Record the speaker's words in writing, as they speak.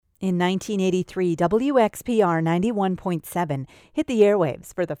In 1983, WXPR 91.7 hit the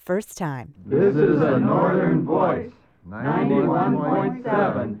airwaves for the first time. This is a Northern Voice,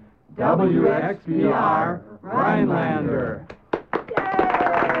 91.7 WXPR Rhinelander.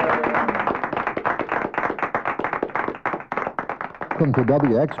 Welcome to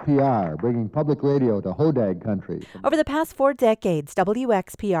WXPR, bringing public radio to Hodag country. Over the past 4 decades,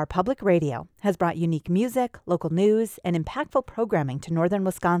 WXPR Public Radio has brought unique music, local news, and impactful programming to northern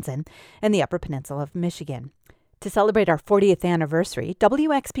Wisconsin and the Upper Peninsula of Michigan. To celebrate our 40th anniversary,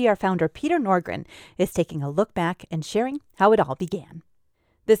 WXPR founder Peter Nordgren is taking a look back and sharing how it all began.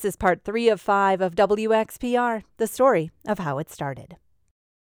 This is part 3 of 5 of WXPR, the story of how it started.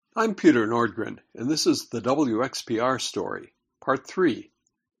 I'm Peter Nordgren, and this is the WXPR story. Part 3.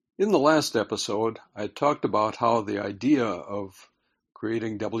 In the last episode, I talked about how the idea of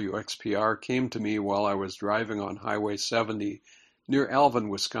creating WXPR came to me while I was driving on Highway 70 near Alvin,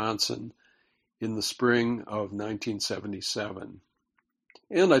 Wisconsin in the spring of 1977.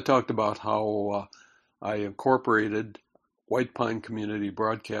 And I talked about how I incorporated White Pine Community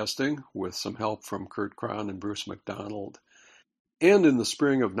Broadcasting with some help from Kurt Cron and Bruce McDonald. And in the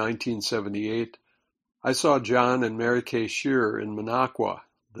spring of 1978, I saw John and Mary Kay Shearer in Minocqua,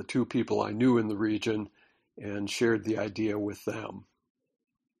 the 2 people I knew in the region, and shared the idea with them.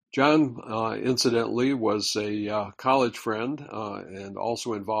 John, incidentally, was a college friend and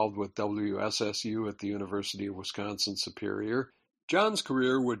also involved with WSSU at the University of Wisconsin-Superior. John's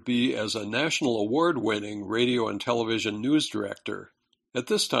career would be as a national award-winning radio and television news director. At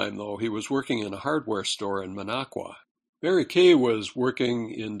this time, though, he was working in a hardware store in Minocqua. Mary Kay was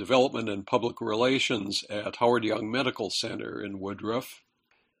working in development and public relations at Howard Young Medical Center in Woodruff.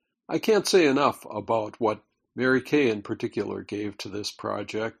 I can't say enough about what Mary Kay in particular gave to this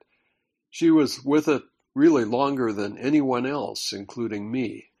project. She was with it really longer than anyone else, including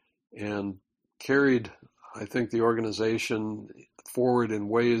me, and carried, I think, the organization forward in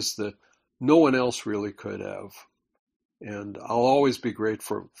ways that no one else really could have. And I'll always be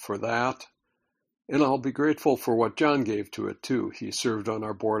grateful for that. And I'll be grateful for what John gave to it, too. He served on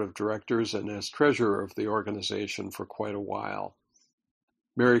our board of directors and as treasurer of the organization for quite a while.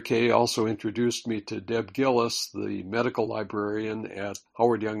 Mary Kay also introduced me to Deb Gillis, the medical librarian at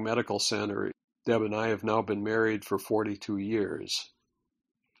Howard Young Medical Center. Deb and I have now been married for 42 years.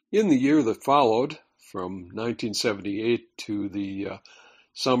 In the year that followed, from 1978 to the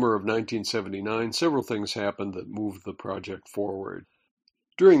summer of 1979, several things happened that moved the project forward.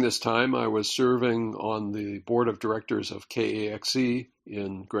 During this time, I was serving on the board of directors of KAXE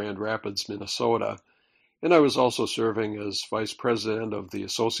in Grand Rapids, Minnesota, and I was also serving as vice president of the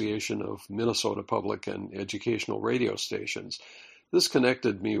Association of Minnesota Public and Educational Radio Stations. This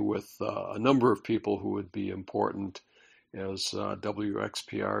connected me with a number of people who would be important as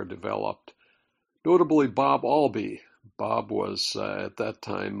WXPR developed, notably Bob Albee. Bob was at that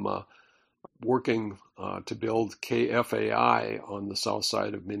time working to build KFAI on the south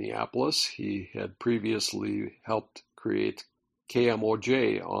side of Minneapolis. He had previously helped create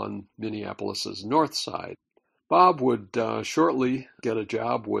KMOJ on Minneapolis's north side. Bob would shortly get a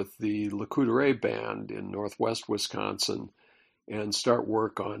job with the Le Coudray Band in northwest Wisconsin and start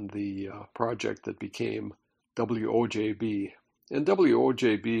work on the project that became WOJB. And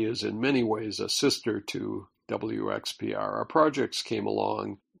WOJB is in many ways a sister to WXPR. Our projects came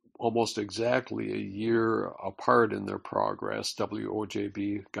along almost exactly a year apart in their progress.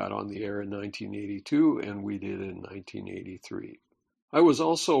 WOJB got on the air in 1982, and we did in 1983. I was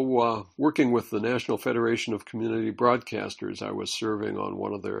also working with the National Federation of Community Broadcasters. I was serving on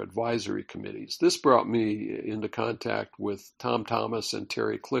one of their advisory committees. This brought me into contact with Tom Thomas and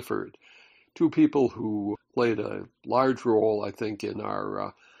Terry Clifford, 2 people who played a large role, I think, in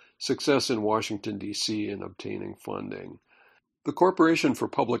our success in Washington, D.C. in obtaining funding. The Corporation for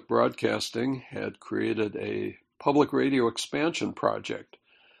Public Broadcasting had created a public radio expansion project,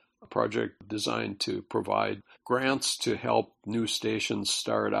 a project designed to provide grants to help new stations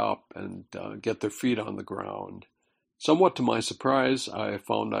start up and get their feet on the ground. Somewhat to my surprise, I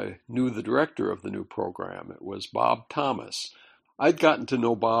found I knew the director of the new program. It was Bob Thomas. I'd gotten to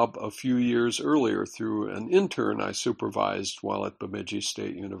know Bob a few years earlier through an intern I supervised while at Bemidji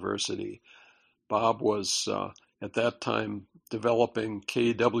State University. Bob was at that time developing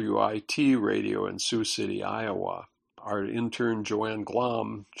KWIT radio in Sioux City, Iowa. Our intern, Joanne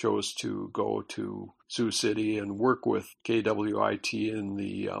Glom, chose to go to Sioux City and work with KWIT in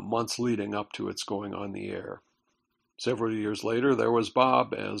the months leading up to its going on the air. Several years later, there was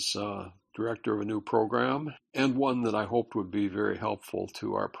Bob as director of a new program, and one that I hoped would be very helpful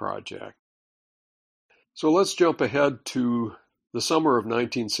to our project. So let's jump ahead to the summer of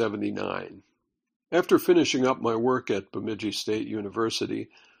 1979. After finishing up my work at Bemidji State University,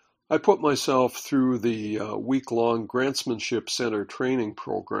 I put myself through the week-long Grantsmanship Center training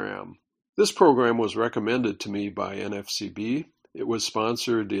program. This program was recommended to me by NFCB. It was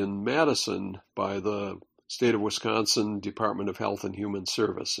sponsored in Madison by the State of Wisconsin Department of Health and Human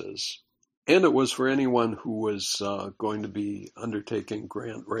Services. And it was for anyone who was going to be undertaking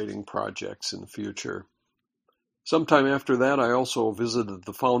grant writing projects in the future. Sometime after that, I also visited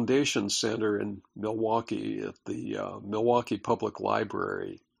the Foundation Center in Milwaukee at the Milwaukee Public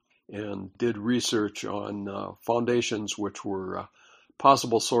Library and did research on foundations which were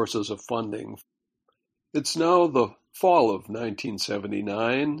possible sources of funding. It's now the fall of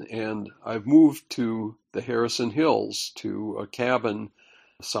 1979, and I've moved to the Harrison Hills, to a cabin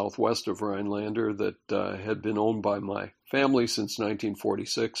southwest of Rhinelander that had been owned by my family since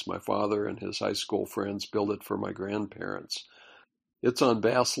 1946. My father and his high school friends built it for my grandparents. It's on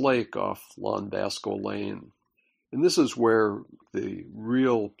Bass Lake off Lon Basco Lane. And this is where the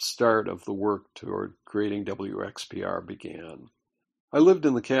real start of the work toward creating WXPR began. I lived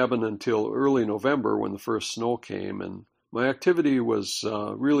in the cabin until early November when the first snow came, and my activity was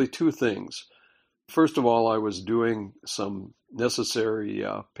really two things. First of all, I was doing some necessary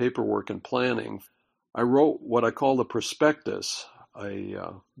paperwork and planning. I wrote what I call the prospectus,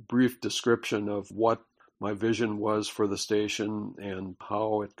 a brief description of what my vision was for the station and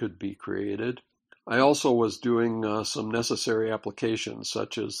how it could be created. I also was doing some necessary applications,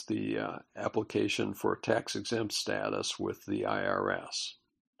 such as the application for tax-exempt status with the IRS.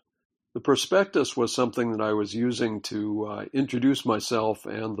 The prospectus was something that I was using to introduce myself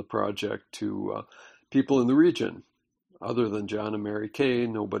and the project to people in the region. Other than John and Mary Kay,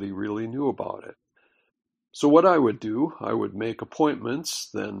 nobody really knew about it. So what I would do, I would make appointments,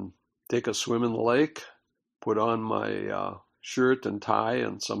 then take a swim in the lake, put on my shirt and tie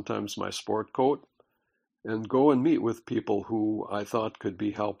and sometimes my sport coat, and go and meet with people who I thought could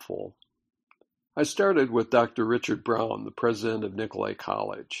be helpful. I started with Dr. Richard Brown, the president of Nicolay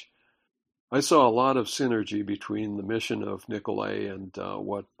College. I saw a lot of synergy between the mission of Nicolay and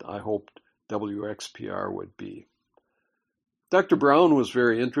what I hoped WXPR would be. Dr. Brown was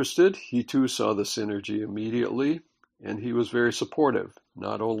very interested. He too saw the synergy immediately, and he was very supportive,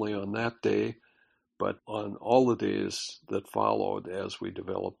 not only on that day, but on all the days that followed as we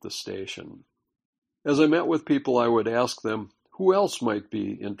developed the station. As I met with people, I would ask them, who else might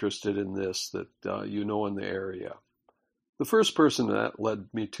be interested in this that you know in the area? The first person that led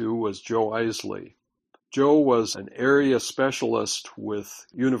me to was Joe Isley. Joe was an area specialist with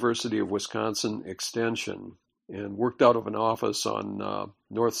University of Wisconsin Extension and worked out of an office on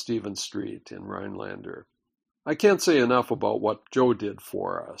North Stevens Street in Rhinelander. I can't say enough about what Joe did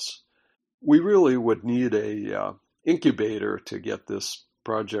for us. We really would need a incubator to get this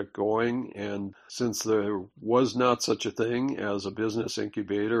project going, and since there was not such a thing as a business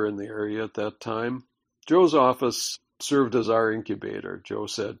incubator in the area at that time, Joe's office served as our incubator. Joe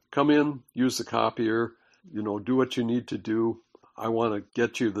said, come in, use the copier, do what you need to do. I want to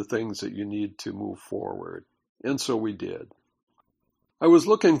get you the things that you need to move forward. And so we did. I was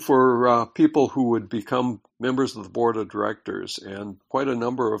looking for people who would become members of the board of directors, and quite a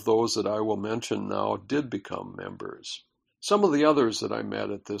number of those that I will mention now did become members. Some of the others that I met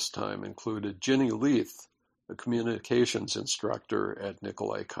at this time included Ginny Leith, a communications instructor at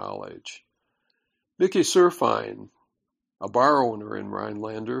Nicolay College, Mickey Surfine, a bar owner in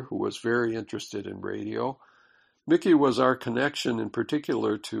Rhinelander who was very interested in radio. Mickey was our connection in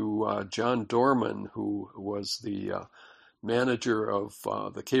particular to John Dorman, who was the manager of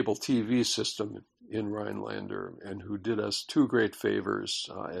the cable TV system in Rhinelander and who did us two great favors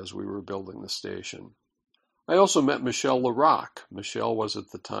as we were building the station. I also met Michelle LaRocque. Michelle was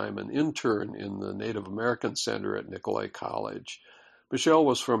at the time an intern in the Native American Center at Nicolay College. Michelle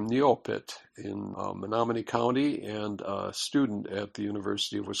was from Neopit in Menominee County and a student at the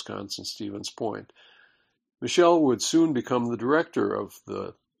University of Wisconsin-Stevens Point. Michelle would soon become the director of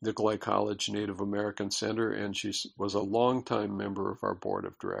the Nicolay College Native American Center, and she was a longtime member of our board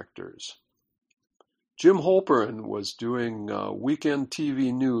of directors. Jim Holperin was doing weekend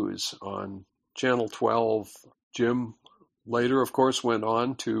TV news on Channel 12. Jim later, of course, went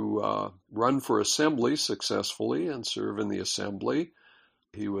on to run for assembly successfully and serve in the assembly.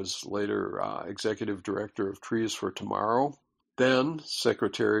 He was later executive director of Trees for Tomorrow, then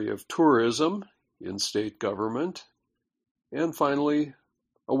secretary of tourism in state government, and finally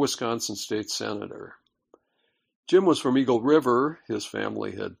a Wisconsin state senator. Jim was from Eagle River. His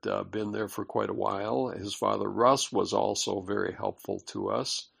family had been there for quite a while. His father, Russ, was also very helpful to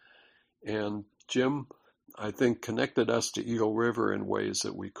us. And Jim I think connected us to Eagle River in ways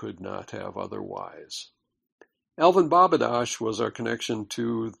that we could not have otherwise. Alvin Babadash was our connection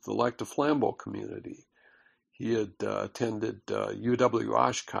to the Lac du Flambeau community. He had attended UW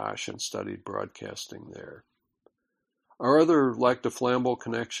Oshkosh and studied broadcasting there. Our other Lac du Flambeau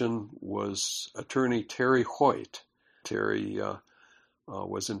connection was attorney Terry Hoyt. Terry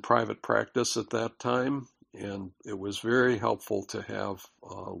was in private practice at that time, and it was very helpful to have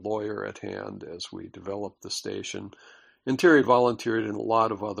a lawyer at hand as we developed the station. And Terry volunteered in a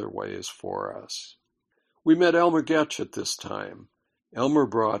lot of other ways for us. We met Elmer Getch at this time. Elmer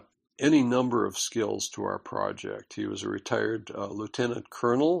brought any number of skills to our project. He was a retired lieutenant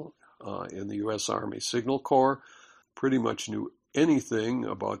colonel in the U.S. Army Signal Corps, pretty much knew anything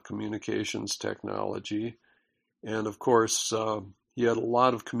about communications technology, and of course, he had a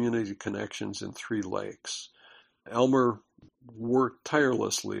lot of community connections in Three Lakes. Elmer worked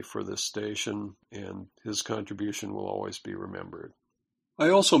tirelessly for this station, and his contribution will always be remembered. I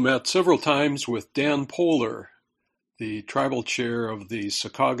also met several times with Dan Poehler, the tribal chair of the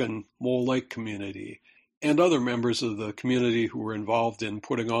Saucoggan Mole Lake community, and other members of the community who were involved in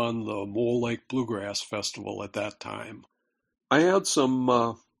putting on the Mole Lake Bluegrass Festival at that time. I had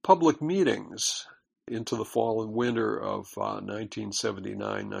some public meetings into the fall and winter of 1979,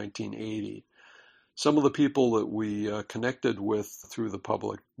 1980. Some of the people that we connected with through the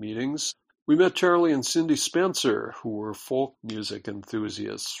public meetings. We met Charlie and Cindy Spencer, who were folk music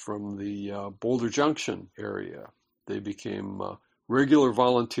enthusiasts from the Boulder Junction area. They became regular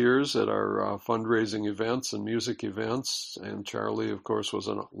volunteers at our fundraising events and music events, and Charlie, of course, was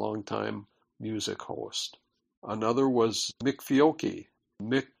a longtime music host. Another was Mick Fiocchi.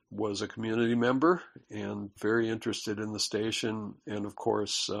 Mick was a community member and very interested in the station, and of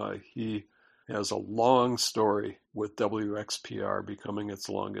course, he has a long story with WXPR, becoming its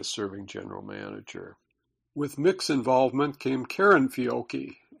longest-serving general manager. With Mick's involvement came Karen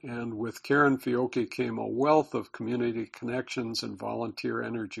Fiocchi, and with Karen Fiocchi came a wealth of community connections and volunteer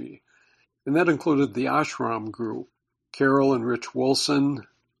energy. And that included the Ashram group, Carol and Rich Wilson,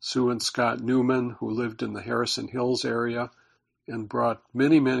 Sue and Scott Newman, who lived in the Harrison Hills area, and brought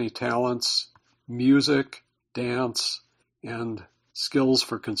many, many talents, music, dance, and skills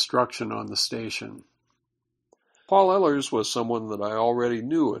for construction on the station. Paul Ehlers was someone that I already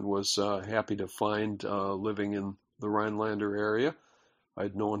knew and was happy to find living in the Rhinelander area.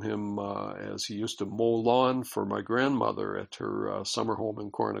 I'd known him as he used to mow lawn for my grandmother at her summer home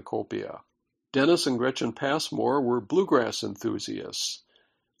in Cornucopia. Dennis and Gretchen Passmore were bluegrass enthusiasts.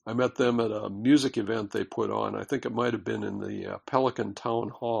 I met them at a music event they put on. I think it might have been in the Pelican Town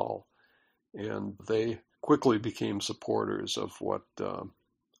Hall, and they quickly became supporters of what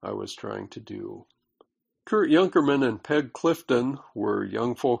I was trying to do. Kurt Junkerman and Peg Clifton were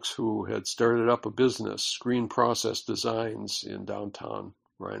young folks who had started up a business, Screen Process Designs, in downtown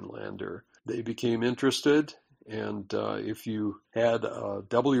Rhinelander. They became interested, and if you had a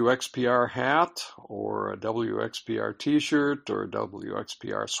WXPR hat or a WXPR t-shirt or a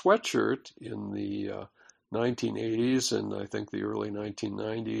WXPR sweatshirt in the 1980s and I think the early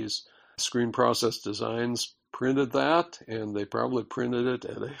 1990s, Screen Process Designs printed that, and they probably printed it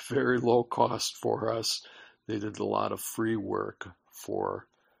at a very low cost for us. They did a lot of free work for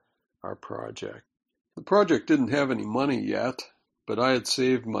our project. The project didn't have any money yet, but I had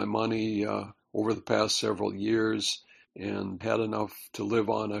saved my money over the past several years and had enough to live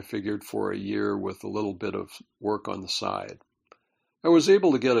on, I figured, for a year with a little bit of work on the side. I was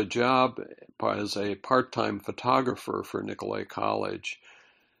able to get a job as a part-time photographer for Nicolet College.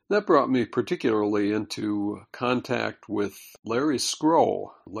 That brought me particularly into contact with Larry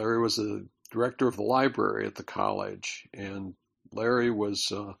Scrow. Larry was the director of the library at the college, and Larry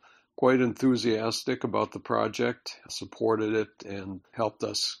was quite enthusiastic about the project, supported it, and helped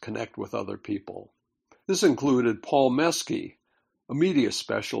us connect with other people. This included Paul Meskey, a media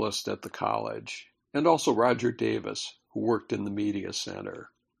specialist at the college, and also Roger Davis, who worked in the media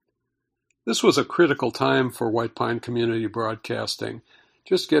center. This was a critical time for White Pine Community Broadcasting,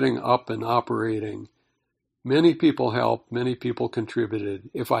 just getting up and operating. Many people helped, many people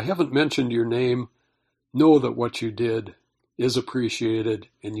contributed. If I haven't mentioned your name, know that what you did is appreciated,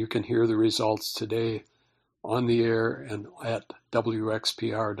 and you can hear the results today on the air and at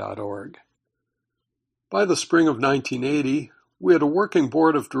WXPR.org. By the spring of 1980, we had a working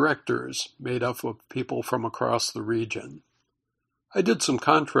board of directors made up of people from across the region. I did some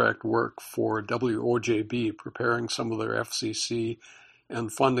contract work for WOJB, preparing some of their FCC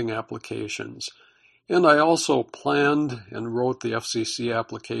and funding applications. And I also planned and wrote the FCC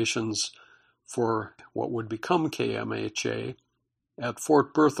applications for what would become KMHA at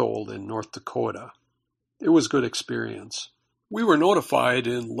Fort Berthold in North Dakota. It was a good experience. We were notified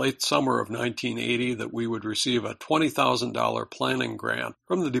in late summer of 1980 that we would receive a $20,000 planning grant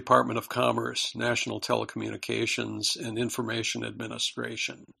from the Department of Commerce, National Telecommunications and Information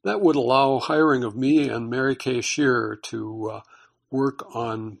Administration. That would allow hiring of me and Mary Kay Shearer to work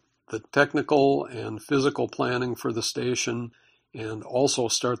on the technical and physical planning for the station and also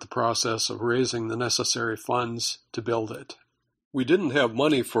start the process of raising the necessary funds to build it. We didn't have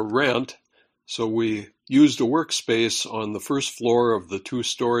money for rent, so we used a workspace on the first floor of the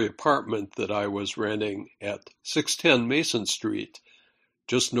two-story apartment that I was renting at 610 Mason Street,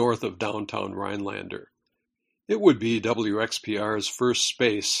 just north of downtown Rhinelander. It would be WXPR's first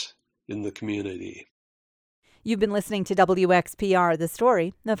space in the community. You've been listening to WXPR, the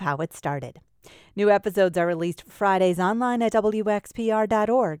story of how it started. New episodes are released Fridays online at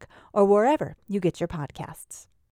WXPR.org or wherever you get your podcasts.